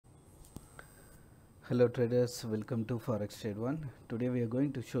Hello traders, welcome to Forex Trade 1. Today we are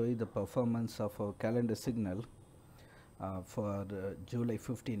going to show you the performance of our calendar signal for July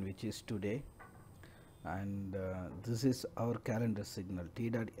 15, which is today, and this is our calendar signal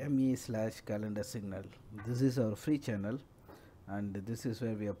t.me/calendar signal. This is our free channel and this is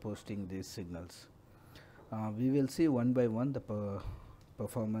where we are posting these signals. We will see one by one the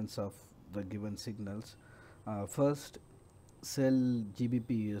performance of the given signals. First, sell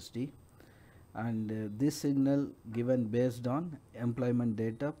GBPUSD, and this signal given based on employment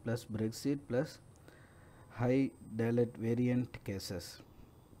data plus Brexit plus high daylight variant cases,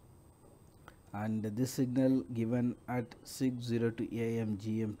 and this signal given at 6:02 AM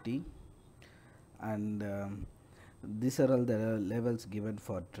GMT, and these are all the levels given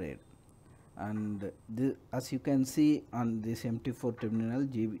for trade. And as you can see on this MT4 terminal,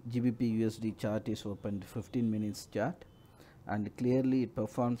 GBPUSD chart is opened 15 minutes chart, and clearly it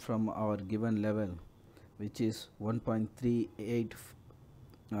performed from our given level, which is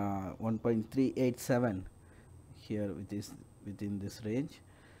 1.387 here, which is within this range,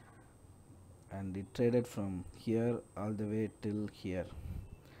 and it traded from here all the way till here.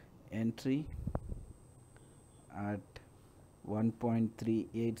 Entry at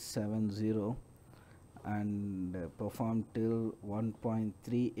 1.3870 and performed till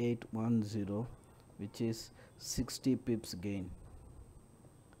 1.3810, which is 60 pips gain.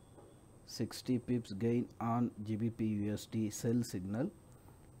 60 pips gain on GBPUSD sell signal,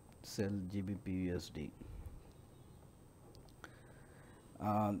 sell GBPUSD.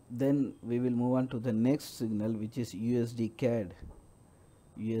 Then we will move on to the next signal, which is USDCAD,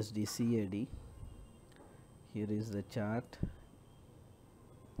 USDCAD. Here is the chart.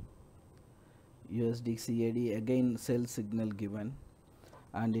 USDCAD, again sell signal given,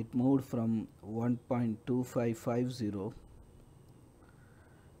 and it moved from 1.2550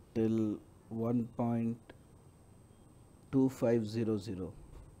 till 1.2500,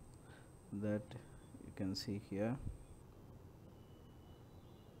 that you can see here,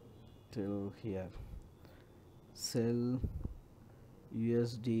 till here. Sell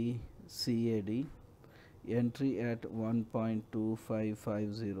USDCAD, entry at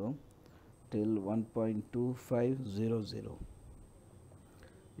 1.2550 till 1.2500,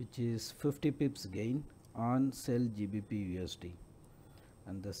 which is 50 pips gain on sell GBPUSD,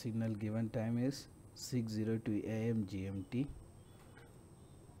 and the signal given time is 6:02 AM GMT.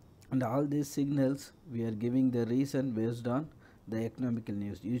 And all these signals we are giving the reason based on the economical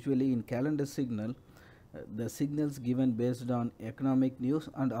news. Usually in calendar signal, the signals given based on economic news,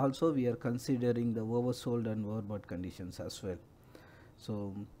 and also we are considering the oversold and overbought conditions as well.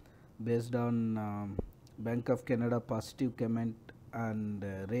 So based on Bank of Canada positive comment and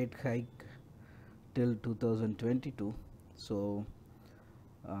rate hike till 2022, so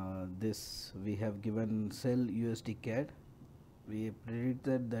this we have given sell USDCAD. We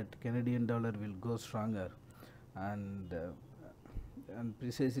predicted that Canadian dollar will go stronger, and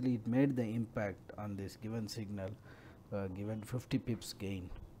precisely it made the impact on this given signal, given 50 pips gain.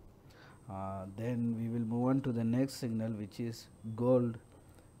 Then we will move on to the next signal, which is gold.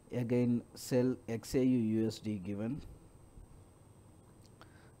 Again sell XAUUSD given,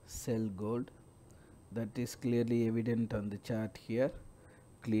 sell gold. That is clearly evident on the chart here.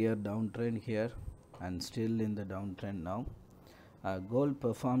 Clear downtrend here, and still in the downtrend now. Gold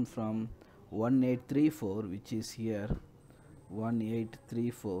performed from 1834, which is here,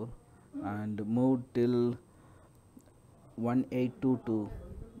 1834, and moved till 1822,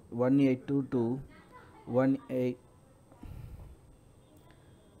 1822,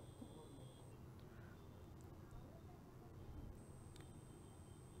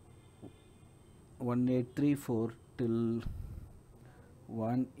 1834 till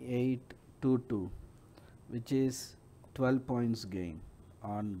 1822, which is 12 points gain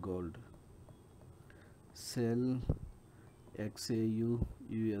on gold. Sell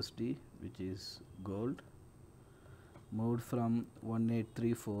XAUUSD, which is gold, moved from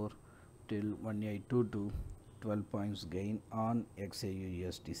 1834 till 1822, 12 points gain on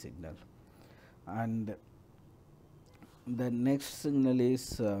XAUUSD signal. And the next signal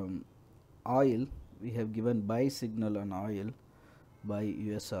is oil. We have given buy signal on oil by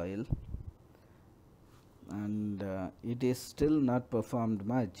USOIL, and it is still not performed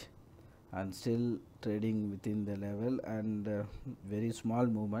much and still trading within the level, and very small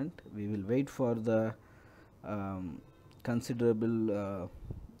movement. We will wait for the considerable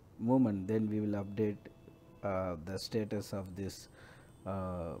movement, then we will update the status of this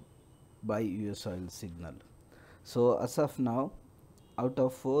buy USOIL signal. So as of now, out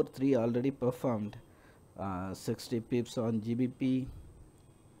of 4, 3 already performed. 60 pips on GBP,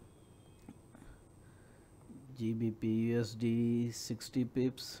 GBPUSD 60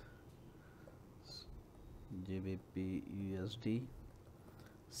 pips, GBPUSD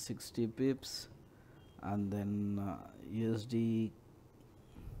 60 pips, and then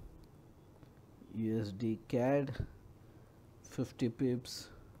USDCAD 50 pips,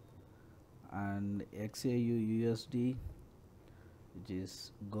 and XAUUSD, which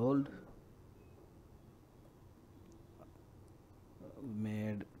is gold,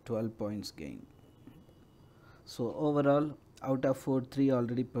 made 12 points gain. So overall, out of 4, 3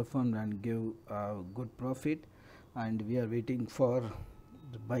 already performed and gave good profit, and we are waiting for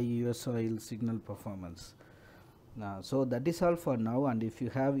the buy USOIL signal performance. So that is all for now, and if you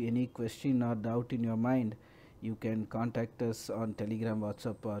have any question or doubt in your mind, you can contact us on Telegram,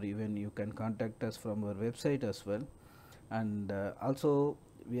 WhatsApp, or even you can contact us from our website as well. And also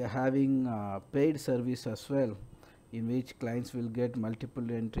we are having paid service as well, in which clients will get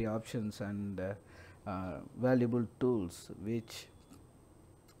multiple entry options and valuable tools, which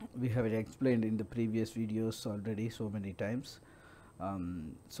we have explained in the previous videos already so many times.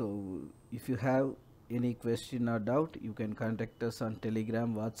 So if you have any question or doubt, you can contact us on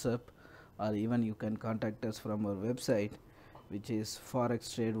Telegram, WhatsApp, or even you can contact us from our website, which is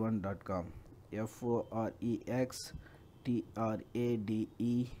forextrade1.com,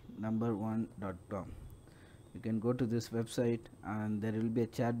 forextrade1.com. You can go to this website, and there will be a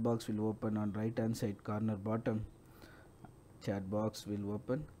chat box will open on right hand side corner bottom. Chat box will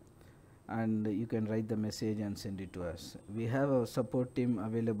open, and you can write the message and send it to us. We have a support team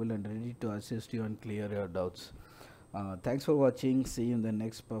available and ready to assist you and clear your doubts. Thanks for watching. See you in the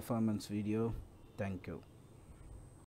next performance video. Thank you.